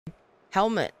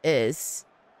helmet is.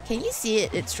 Can you see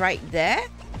it? It's right there.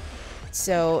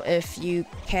 So if you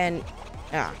can,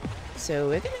 so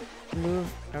we're gonna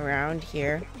move around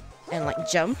here and like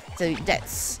jump. So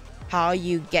that's how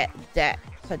you get that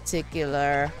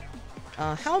particular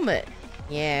helmet.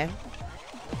 Yeah.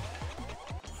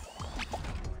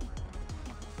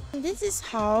 This is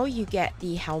how you get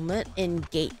the helmet in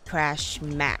Gate Crash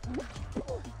map.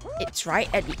 It's right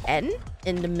at the end,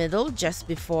 in the middle, just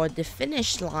before the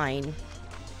finish line.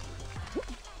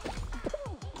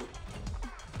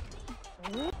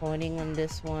 Pointing on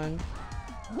this one.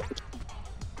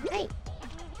 Hey!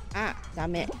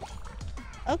 Damn it.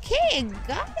 Okay,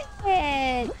 got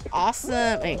it!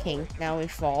 Awesome! Okay, now we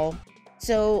fall.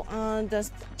 So, does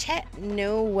the chat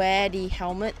know where the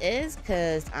helmet is?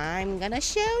 Because I'm gonna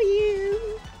show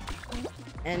you.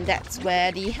 And that's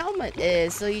where the helmet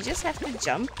is. So you just have to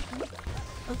jump.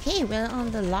 Okay, well, on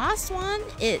the last one,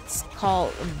 it's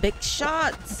called Big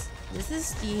Shots. This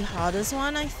is the hardest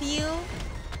one, I feel.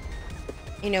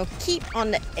 You know, keep on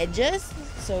the edges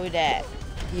so that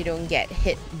you don't get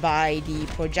hit by the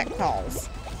projectiles.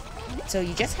 So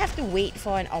you just have to wait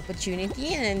for an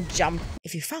opportunity and then jump.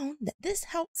 If you found that this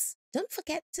helps, don't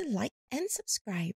forget to like and subscribe.